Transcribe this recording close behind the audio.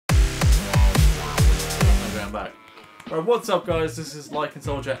I'm back. Right, what's up guys, this is Lycan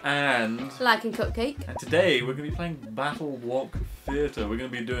Soldier and... Lycan Cupcake. And today we're going to be playing Battleblock Theatre. We're going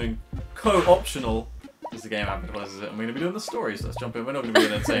to be doing co-optional, as the game advertises it, and we're going to be doing the story, so let's jump in. We're not going to be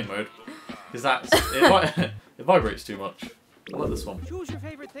in insane mode, because it vibrates too much. I like this one. Choose your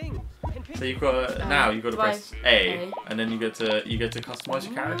favorite thing. So you've got, now you've got to press A, and then you get to customise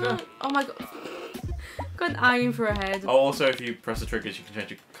your character. Oh my god. Got an iron for a head. Oh, also if you press the triggers you can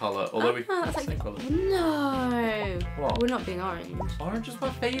change your colour, although we can the same colour. No! What? We're not being orange. Orange is my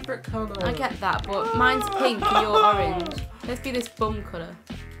favourite colour. I get that, but mine's pink and you're orange. Let's be this bum colour.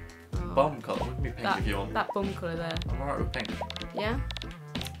 Oh. Bum colour? We can be pink if you want. That bum colour there. I'm alright with pink. Yeah?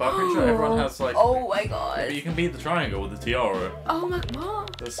 But I'm pretty sure everyone has like... Oh my god. You can be the triangle with the tiara. Oh my...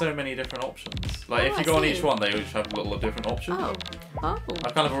 What? There's so many different options. Like if you go on each one, they each have a little different option. Oh. Oh.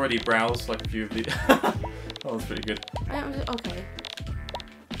 I've kind of already browsed like a few of these. That was pretty good. Okay.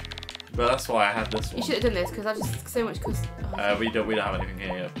 But that's why I had this one. You should have done this because I've just so much we don't have anything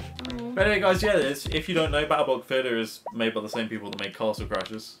here yet. Oh. But anyway guys, yeah, if you don't know, Battleblock Theatre is made by the same people that made Castle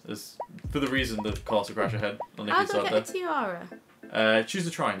Crashers. Is for the reason the Castle Crasher head on the How inside do I there. get a tiara? Choose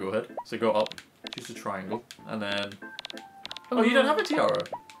the triangle head. So go up, choose the triangle, and then... Oh, you don't have a tiara?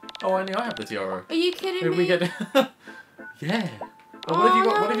 Oh, only I have the tiara. Are you kidding me? We get... Yeah. Oh, what have you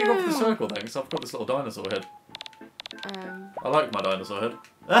got? What have you got for the circle then? Because I've got this little dinosaur head. I like my dinosaur head.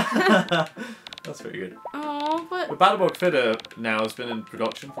 That's pretty good. Oh, but... But Battleblock Theatre now has been in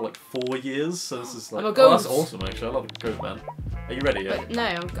production for like 4 years, so this is like... I'm a Oh, that's ghost. awesome actually. I love the coat, man. Are you ready yet? But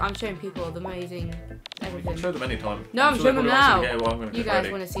no, I'm showing people the amazing everything. Show them anytime. No, I'm showing them now. Yeah, well, You guys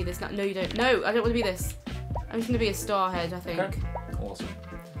want to see this now? No, you don't. No, I don't want to be this. I'm just going to be a star head, I think. Okay. Awesome.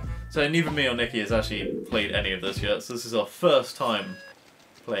 So neither me or Nikki has actually played any of this yet, so this is our first time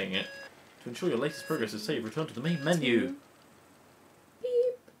playing it. To ensure your latest progress is saved, return to the main menu.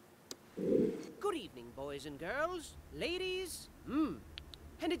 Beep. Good evening, boys and girls, ladies, and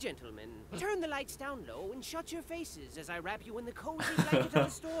gentlemen. Turn the lights down low and shut your faces as I wrap you in the cozy blanket of a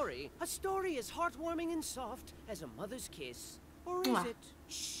story. A story as heartwarming and soft as a mother's kiss. Or is it?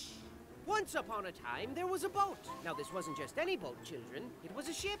 Shh. Once upon a time, there was a boat. Now, this wasn't just any boat, children. It was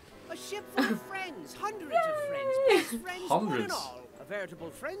a ship full of friends, hundreds of friends, best friends, one and all. A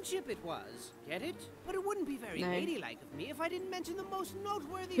veritable friendship it was. Get it? But it wouldn't be very ladylike of me if I didn't mention the most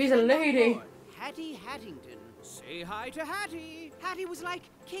noteworthy. Who's a lady? Hattie Hattington. Say hi to Hattie. Hattie was like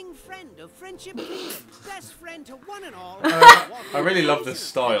king friend of Friendship Kingdom, best friend to one and all. I really love this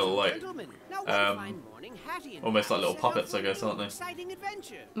style, like, almost like little puppets, I guess, aren't they? Exciting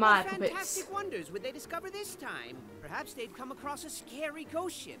adventure. My What puppets. fantastic wonders would they discover this time? Perhaps they'd come across a scary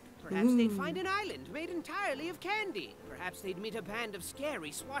ghost ship. Perhaps they'd find an island made entirely of candy. Perhaps they'd meet a band of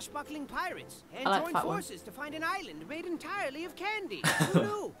scary, swashbuckling pirates and join forces to find an island made entirely of candy. Who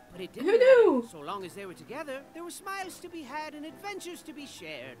knew? But it didn't Who knew? matter. So long as they were together, there were smiles to be had and adventures to be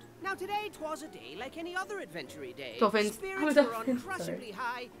shared. Now today 'twas a day like any other adventure-y day. Dolphins. Spirits were uncrushably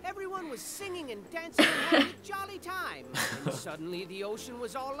high. Everyone was singing and dancing and having a jolly time. And suddenly the ocean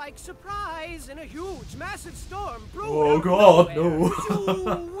was all like surprise, and a huge, massive storm brewed. Oh out God, of no!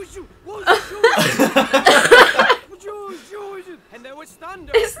 nowhere. And there was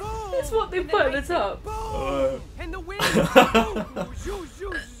thunder. Is boom, this what they and put at then the top? boom, and the wind.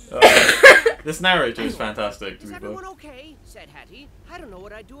 This narrator is fantastic, to Is be everyone fair. okay? Said Hattie. I don't know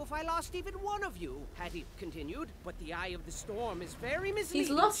what I'd do if I lost even one of you. Hattie continued. But the eye of the storm is very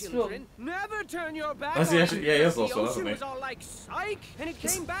misleading, lost children. Never turn your back Has he on actually- it. yeah, he has The lost one, ocean hasn't he? was all like, psych, and it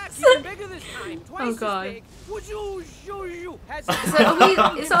came back even bigger this time. Twice God. as big. As So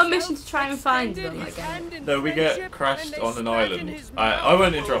are we, it's our mission to try and find them extended his again. hand in No, we get friendship, crashed and they on an spat island. in his I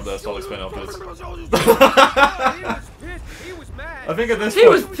won't mouth. interrupt this, I'll explain afterwards. He was pissed. He was mad. I think at this He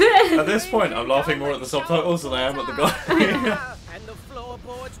was point, pissed. at this point, I'm laughing more at the subtitles than I am at the guy. And the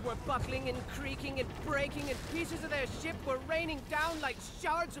floorboards were buckling and creaking and breaking, and pieces of their ship were raining down like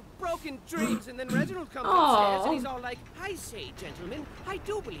shards of broken dreams. And then Reginald comes upstairs and he's all like, I say, gentlemen, I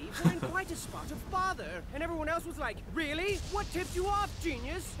do believe we're in quite a spot of bother. And everyone else was like, really? What tipped you off,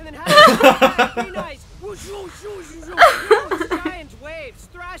 genius? And then Harry, be nice. Whoosh, whoosh, whoosh, whoosh, whoosh. Giant waves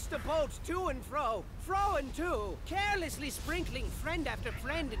thrashed the boat to and fro and to, carelessly sprinkling friend after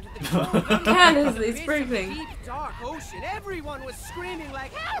friend into the cold, Carelessly abyss sprinkling. of the deep, dark ocean. Everyone was screaming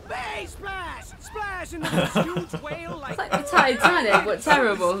like, help me! Splash! Splash! And there was a huge whale like... It's like the Titanic, but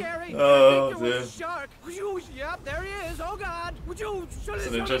terrible. Scary. Oh, I think there dear. was a shark. Whoosh, yep, there he is. Oh, God. It's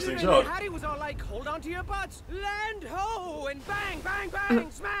an interesting And shot. Hattie was all like, hold on to your butts. Land ho! And bang, bang, bang,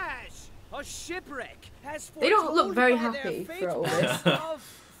 smash! A shipwreck has They don't look foretold very by their happy fate for all this. of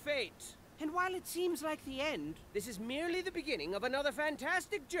fate. And while it seems like the end, this is merely the beginning of another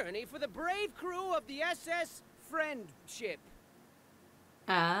fantastic journey for the brave crew of the SS Friendship.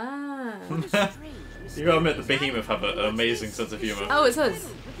 Ah. What a strange, You gotta admit, the behemoth have an amazing sense of humour. Oh, it's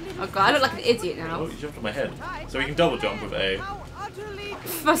us. Oh god, I look like an idiot now. Oh, you jumped on my head. So we can double jump with A. How utterly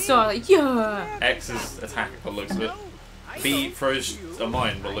First of all, like, yeah. X is attack by the looks of it. B throws a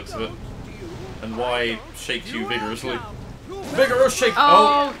mine by the looks of it. And Y shakes you vigorously. Vigorous shake!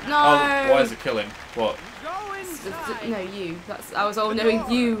 Oh, no. Oh, why is it killing? What? No, you. I was all knowing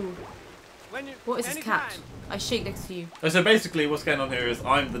you. What is this cat? I shake next to you. Oh, so basically what's going on here is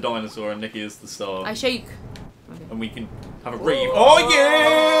I'm the dinosaur and Nikki is the star. I shake. Okay. And we can have a rave. Oh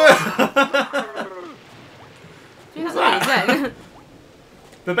yeah! Do that then.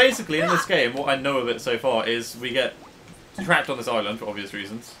 But basically in this game, what I know of it so far is we get trapped on this island for obvious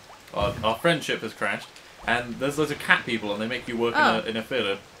reasons. Our friendship has crashed. And there's loads of cat people and they make you work in a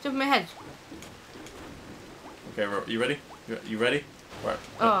theatre. Jump in my head. Okay, you ready? You ready? Right.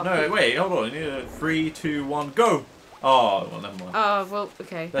 Oh, no, wait, hold on. You need a 3, 2, 1, go! Oh, well, never mind. Oh, well,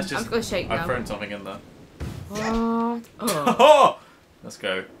 okay. That's just, I'm gonna shake now. I've thrown something in there. What? Oh. Let's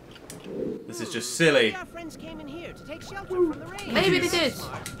go. This is just silly. Our friends came in here to take shelter from the rain. Maybe they did.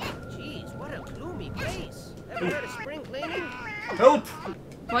 Jeez, what a gloomy place. Ever heard of spring cleaning? Help!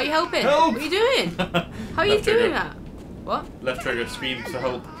 Why are you helping? Help! What are you doing? How are you Left trigger. doing that? What? Left trigger, scream for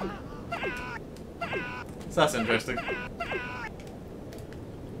help. So that's interesting.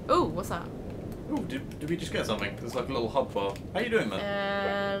 Oh, what's that? Ooh, did we just get something? There's like a little hub bar. How are you doing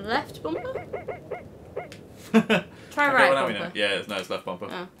that? Left bumper? Try Okay, right well, now we know. bumper. Yeah, no, it's left bumper.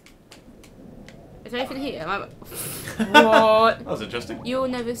 Oh. Is there anything here? What? That was interesting. You'll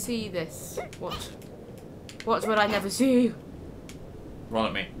never see this. What? What will I never see? Run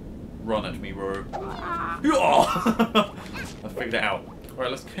at me. Run at me, bro. Ah. I figured it out.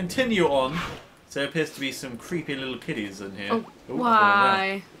 Alright, let's continue on. So there appears to be some creepy little kitties in here. Oh, Ooh,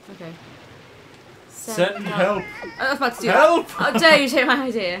 why? Okay. Send help! I was about to do Help! that. How dare you take my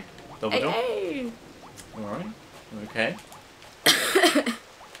idea? Double jump. Hey. Alright. Okay.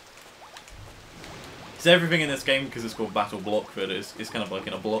 So everything in this game, because it's called Battleblock, but it's kind of like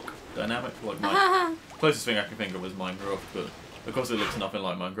in a block dynamic. Like my closest thing I can think of is Minecraft, but of course it looks nothing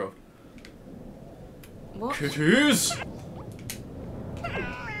like Minecraft. What? Kitties!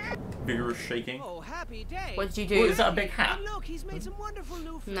 Vigorous shaking. Oh, happy day. What did you Oh, do? is that a big hat? Hey, look, he's made some wonderful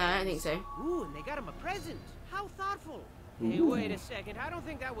new friends. No, I don't think so. Ooh, and they got him a present. How thoughtful. Hey, Ooh. wait a second. I don't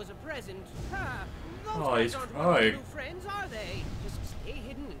think that was a present. Ha! Those Oh, guys he's aren't crying. new friends, are they? Just stay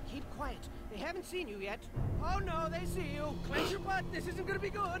hidden and keep quiet. They haven't seen you yet. Oh no, they see you. Clench your butt. This isn't gonna be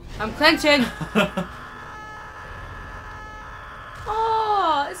good. I'm clenching.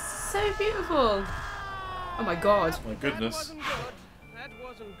 Oh, it's so beautiful. Oh my god. My goodness. That wasn't good. That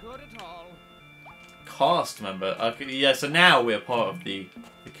wasn't good at all. Cast member. Okay, yeah, so now we're part of the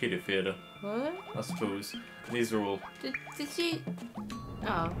kiddie theatre, What? I suppose. These are all. Did you?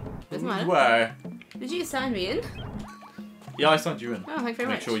 Oh, doesn't matter. Where? Did you sign me in? Yeah, I signed you in. Oh, thank you very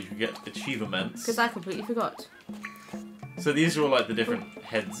Make much. sure you can get achievements. Because I completely forgot. So these are all like the different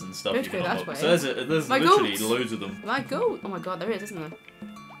heads and stuff Don't you go can that unlock. way. So there's My literally goats. loads of them. My goat. Oh my god, there is, isn't there?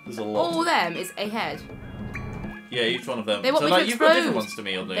 There's a lot. All them is a head. Yeah, each one of them. They want so me to like you've got different explode. ones to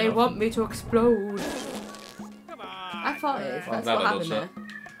me, oddly They enough. want me to explode. Come on. I thought it. I'm That's glad what I happened dodged there.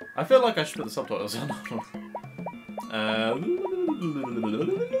 I feel like I should put the subtitles on.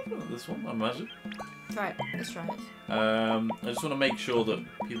 This one, I imagine. Right, let's try it. I just want to make sure that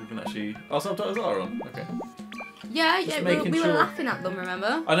people can actually. Oh, subtitles are on. Okay. Yeah, Just yeah, making we were sure. laughing at them,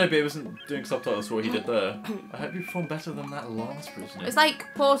 remember? I know, but it wasn't doing subtitles for what he did there. I hope you perform better than that last prisoner. It's like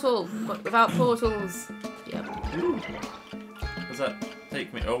Portal, but without portals. Yep. Ooh. Does that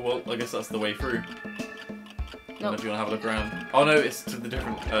take me? Oh well, I guess that's the way through. Nope. If you want to have a look around. Oh no, it's to the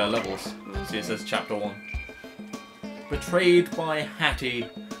different levels. See, it says Chapter 1. Betrayed by Hattie.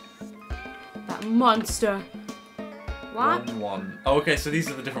 That monster. What? 1-1. Oh, okay, so these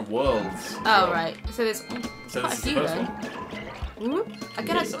are the different worlds. Oh, right. So there's So quite this a is the few first then. one. Whoop. I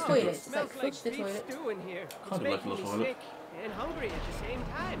get out Yes, the that's toilet. good. It's like Smells flush the beef toilet. stew in here. It's Kind of like a making me little toilet. sick and hungry at the same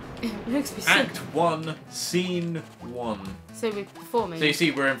time. It makes me Act sick. 1, Scene 1. So we're performing. So you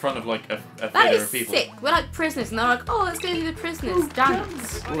see, we're in front of like a That theatre is of people. sick. We're like prisoners, and they're like, "Oh, let's go to the prisoners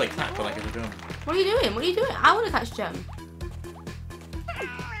dance." Oh, they clap when I get a gun. What are you doing? What are you doing? I want to catch Gem.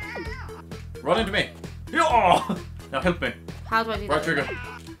 Run into me. Yeah! Now help me. How do I do Right that? trigger.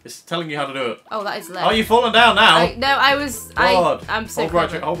 It's telling you how to do it. Oh, that is left. Oh, you've fallen down now. No, I was. God. I'm so hold right,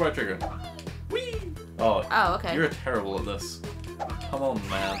 clever. hold right trigger. Whee! Oh, Oh, okay. you're terrible at this. Come on,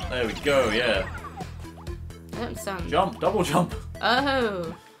 man. There we go, yeah. I don't understand. Jump, double jump.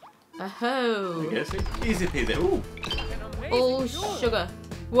 Oh. Oh. There you go, see? Easy peasy. Ooh. All sugar.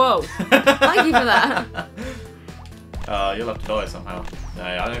 Whoa. Thank you for that. You'll have to die somehow. No,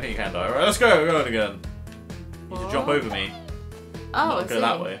 I don't think you can die. Alright, let's go. We're going again. You need to jump over me. Oh, Not go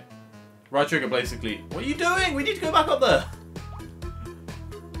that way. Right trigger, basically. What are you doing? We need to go back up there.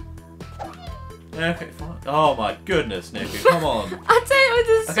 Okay, fine. Oh my goodness, Nikki. Come on. I don't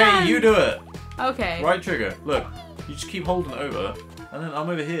understand. Okay, you do it. Okay. Right trigger. Look, you just keep holding it over, and then I'm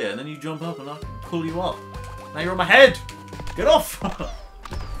over here, and then you jump up, and I can pull you up. Now you're on my head. Get off.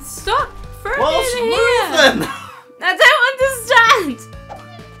 Stop throwing Well, me in move here. then. I don't understand.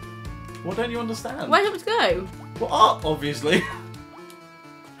 What don't you understand? Where do you want to go? Well, up, obviously.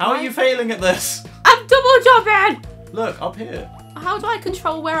 How are you failing at this? I'm double jumping. Look, up here. How do I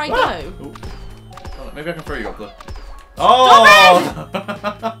control where I Ah. go? Ooh. Hold on, maybe I can throw you up there. Oh!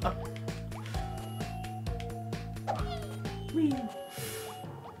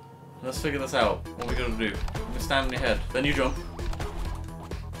 Let's figure this out. What are we gonna do? I'm gonna stand on your head. Then you jump.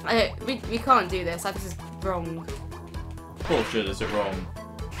 We can't do this. This is wrong. Bullshit, is it wrong?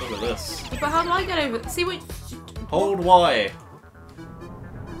 Look at this. But how do I get over? See what? Hold Y.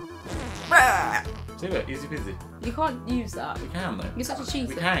 See it? Easy peasy. You can't use that. We can though. You're such a cheater.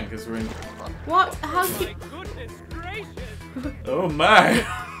 We can because we're in. What? How do you? Goodness gracious! Oh my!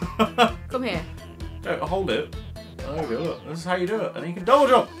 Come here. No, hold it. There we go. Look, this is how you do it, and then you can double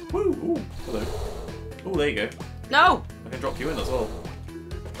jump. Woo! Ooh, hello. Oh, there you go. No. I can drop you in as well.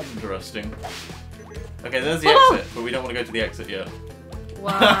 Interesting. Okay, there's the Whoa! exit, but we don't want to go to the exit yet.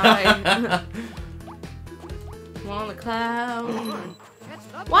 Why? I'm on the cloud.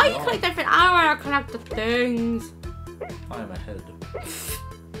 Why you click different hour? I connect the things. I'm ahead.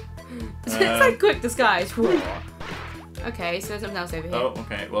 It's like quick disguise. Okay, so there's something else over here. Oh,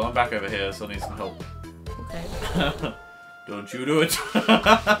 okay. Well, I'm back over here, so I need some help. Okay. Don't you do it.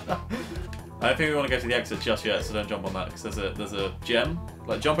 I don't think we want to go to the exit just yet, so don't jump on that, because there's a gem.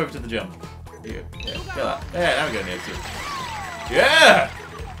 Like, jump over to the gem. Here you go. Yeah, get that. Yeah, now we go in the exit. Yeah!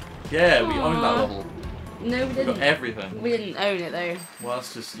 Yeah, we own that level. No, we We didn't. got everything. We didn't own it though. Well,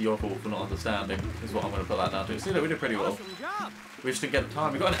 that's just your fault for not understanding, is what I'm going to put that down to. See, look, we did pretty well. Awesome job! We just didn't get the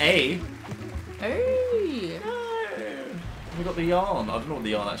time. We got an A. Oh. We got the yarn. I don't know what the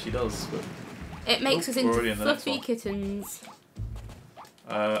yarn actually does, but... It makes us we're into already in the next fluffy one. kittens.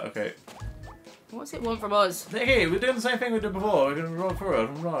 Okay. What's it want from us? Hey, we're doing the same thing we did before. We're going to run through it.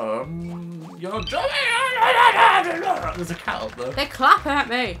 You're not jumping! There's a cat up there. They're clapping at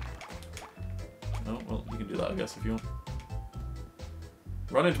me. Oh, well, you can do that, I guess, if you want.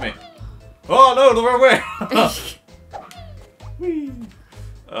 Run into me. Oh, no, the wrong way! Whee.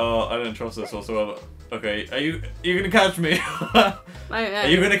 Oh, I don't trust this whatsoever. Okay, are you gonna catch me? I don't know. Are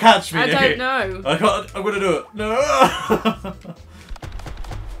you gonna catch me? I Nikki? don't know. I can't. I'm gonna do it. No.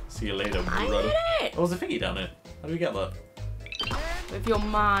 See you later, I brother. did it! Oh, there's a thingy down here. How do we get that? With your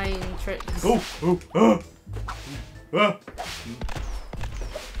mind tricks. Oh.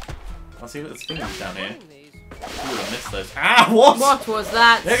 I see that there's thingies down here. Ooh, I missed those. Ah, what? What was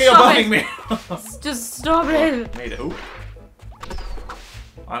that? Nikki, you're Stop bugging it. me. Just stop it. Made it. Ooh.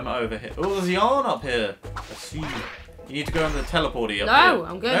 I'm over here. Oh, there's a yarn up here. I see. You need to go on the teleporter up No, here.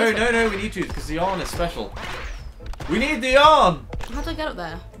 I'm going this way. No, we need to, because the yarn is special. We need the yarn! How do I get up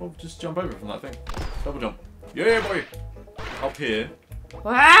there? Well, just jump over from that thing. Double jump. Yeah, boy. Up here.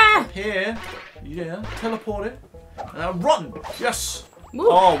 Ah! Here. Yeah. Teleport it. And now run! Yes! Woo.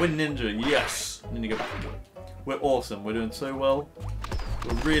 Oh, we're ninja. Yes! And then you go back. We're awesome. We're doing so well.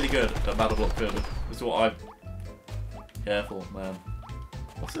 We're really good at Battleblock Field. This is what I've... Careful, man.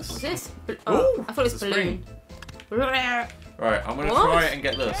 What's this? What's this? Ooh, Oh, I thought it was it's a balloon. Right, I'm gonna What? try it and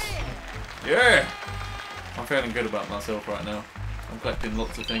get this. Yeah! I'm feeling good about myself right now. I'm collecting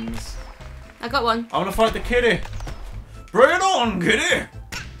lots of things. I got one. I'm gonna fight the kitty! Bring it on, kitty!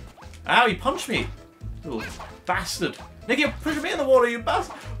 Ow, he punched me! Little bastard. Nikki, you're pushing me in the water, you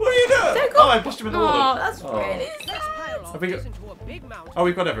bastard! What are you doing? Don't go- Oh, I pushed him in the water. Oh, that's Oh. really Let's sad. pile all Have we this got- into a big mountain. Oh,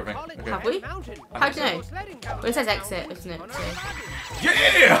 we've got everything. Call it Okay. Have we? Mountain. How do you know? Sledding down Well, it says the exit, mountain isn't it? on So. our cabin.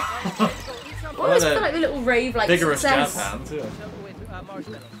 Yeah! What was the for like the little rave like Vigorous jazz success? hands, yeah. So with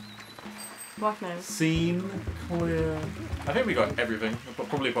marshmallows. Marshmallows. Scene, clear. I think we got everything,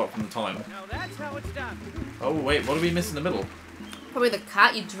 probably apart from the time. Now that's how it's done. Oh, wait, what did we miss in the middle? Probably the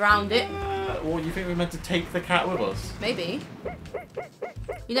cat. You drowned it. Well, you think we meant to take the cat with us? Maybe.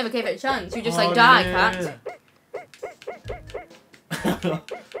 You never gave it a chance. You just Oh, like die, yeah. cat.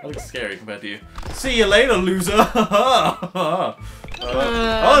 That looks scary compared to you. See you later, loser! Oh,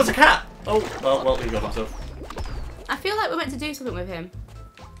 there's a cat! Oh, well, he got himself. I feel like we're meant to do something with him.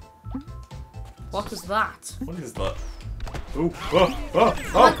 What was that? What is that? Ooh, oh, oh, Oh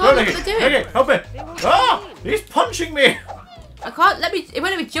my God, look Nicky, what they're doing. Nicky, help me! Ah! He's punching me! I can't let me. It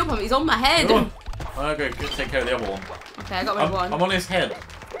won't let me jump on him. He's on my head. Oh, I'm gonna go take care of the other one. Okay, I got rid of one. I'm on his head.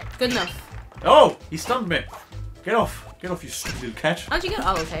 Good enough. Oh, he stunned me. Get off, you stupid little cat. How'd you get?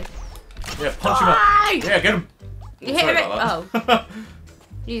 Oh, okay. Yeah, punch him up. Yeah, get him. You hit Sorry him. about Oh. that.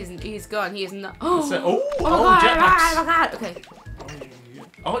 He's gone. He is not. Oh, Oh, oh my God! jetpacks. Oh my God! Okay.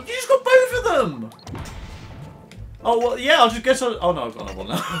 Oh, you just got both of them. Oh well, yeah. I'll just guess. Oh no, I've got another one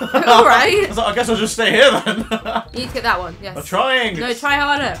now. All right. I guess I'll just stay here then. You need to get that one. Yes. I'm trying. No, It's try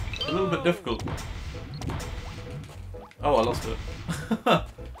harder. a little bit difficult. Oh, I lost it.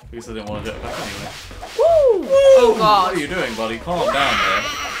 Because I didn't want to jetpack anyway. Woo! Woo! Oh God. What are you doing, buddy? Calm down there.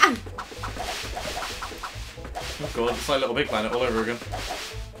 Oh God, it's like Little Big Planet all over again.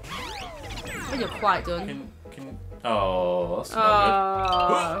 When you're quite done. Oh, that's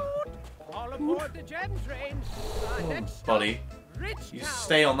not All aboard the gem train. good. Buddy, you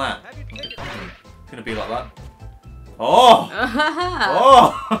stay on that. It's gonna be like that. Oh!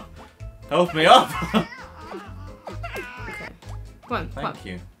 Oh! Help me up! Okay. Come on, come on. Thank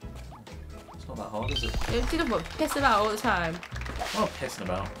you. It's not that hard, is it? You don't piss about all the time. I'm not pissing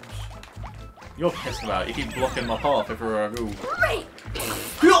about. You're pissing about. You keep blocking my path everywhere I go. Great.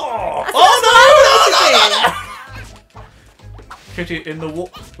 Oh no! Kitty in the wall.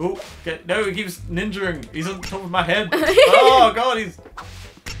 Oh, no! He keeps ninjaing. He's on top of my head. Oh God, he's.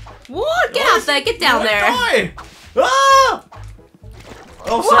 What? Get out there! Get down there! Die! Ah!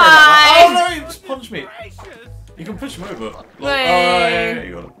 Oh, sorry Why? about that. Oh no! He just punched me. You can push him over. Look. Oh, yeah,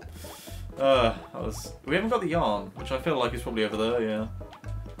 you got him. That was. We haven't got the yarn, which I feel like is probably over there. Yeah.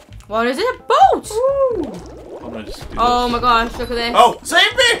 What is it? A boat! I'm gonna just do Oh this. my gosh! Look at this. Oh,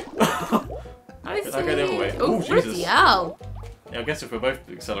 save me! I Can I go the other way? Oh, Oh, bloody Jesus. hell! Yeah, I guess if we're both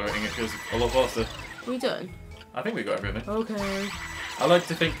accelerating, it goes a lot faster. Are we done? I think we got everything. Okay. I like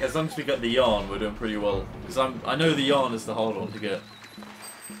to think as long as we get the yarn, we're doing pretty well. Because I know the yarn is the hard one to get.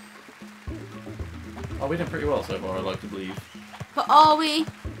 Oh, we're doing pretty well so far, I like to believe. But are we?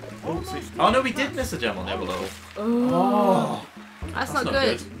 Oh, sweet. Oh no, we did miss a gem on the other level. Oh. That's not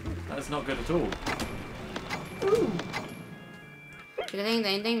good. That's not good at all. Ooh. Ding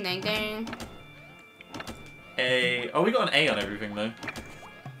ding ding ding ding. A. Oh, we got an A on everything though.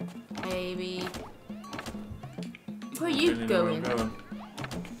 Maybe. Where are you Really know where I'm going?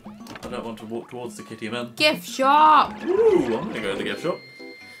 I don't want to walk towards the kitty man. Gift shop. Ooh, I'm gonna go to the gift shop.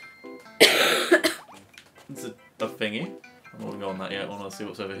 It's a thingy. I'm not gonna go on that yet. I want to see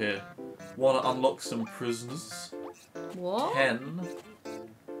what's over here. Want to unlock some prisoners? What?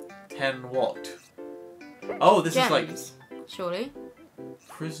 10 what? Oh, this is like surely.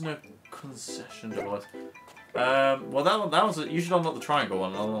 prisoner concession device. Well that was it. You should unlock the triangle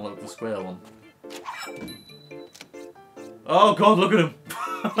one. I'll unlock the square one. Oh God, look at him!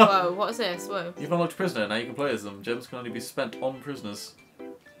 Whoa, what is this? Whoa. You've unlocked prisoner. Now you can play as them. Gems can only be spent on prisoners.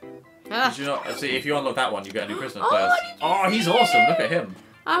 Ah. Did you not see? If you unlock that one, you get a new prisoner Oh, player. I didn't Oh, he's awesome! Look at him.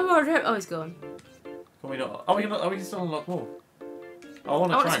 I'm already. Oh, he's gone. Can we not? Oh, we can still unlock more. Oh, I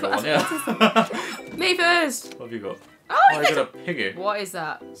want a Oh, triangle it's- one. Yeah. Me first. What have you got? Oh, Oh, you got a piggy. what is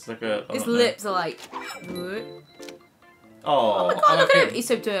that? It's like a. I His don't know. lips are like. Oh, Oh my I God! Look like at him. He's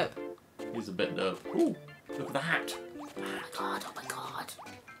so derp. He's a bit derp. Ooh, look at the hat. Oh my God! Oh my God!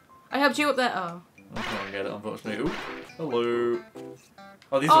 I helped you up there. Oh. I can't get it, unfortunately. Ooh, hello.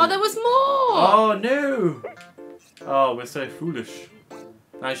 Oh, these Oh, are... there was more. Oh, no. Oh, we're so foolish.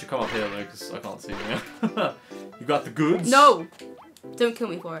 Now you should come up here, though, because I can't see them. You got the goods? No. Don't kill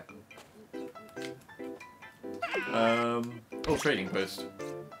me for it. Oh, trading post.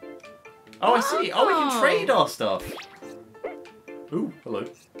 Oh, I see. Oh, we can trade our stuff. Ooh, hello.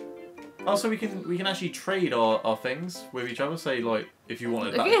 Oh, so we can actually trade our things with each other. Say like if you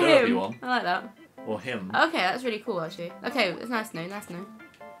wanted Look that at derby him. one I like that. or him. Okay, that's really cool actually. Okay, it's nice to know. Nice to know.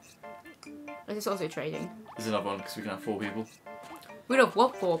 This is also trading. There's another one because we can have 4 people. We don't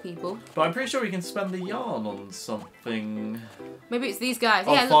want 4 people. But I'm pretty sure we can spend the yarn on something. Maybe it's these guys.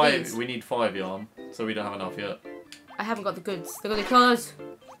 Oh, Yeah, look 5. these. We need 5 yarn, so we don't have enough yet. I haven't got the goods. They're gonna close.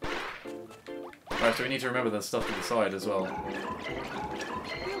 Right, so we need to remember there's stuff to the side as well.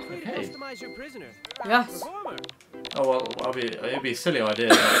 Okay. Customize your prisoner. Yes. Performer. Oh well, it'd be a silly idea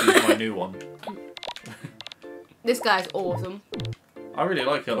not to use my new one. This guy's awesome. I really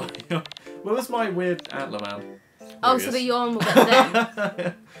like it. Where was my weird antler man? Oh, There he so is. the yarn will get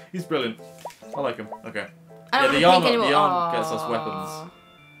them. He's brilliant. I like him. Okay. I don't the want to yarn, be pink anymore. the yarn gets us Aw. weapons.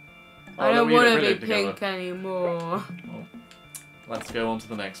 I Oh, don't we want look to be brilliant together. pink anymore. Well, let's go on to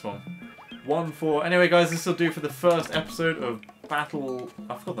the next one. 1-4. Anyway, guys, this will do for the first episode of I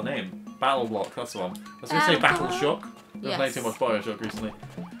forgot the name. Battleblock, that's the one. I was going to say Battleblock. Battleshock, I've been playing too much Bioshock recently.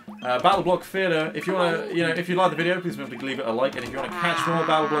 Battleblock Theatre. If you want to, if you like the video, please remember to leave it a like. And if you want to catch more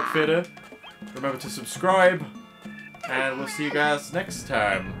Battleblock Theatre, remember to subscribe. And we'll see you guys next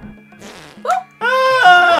time.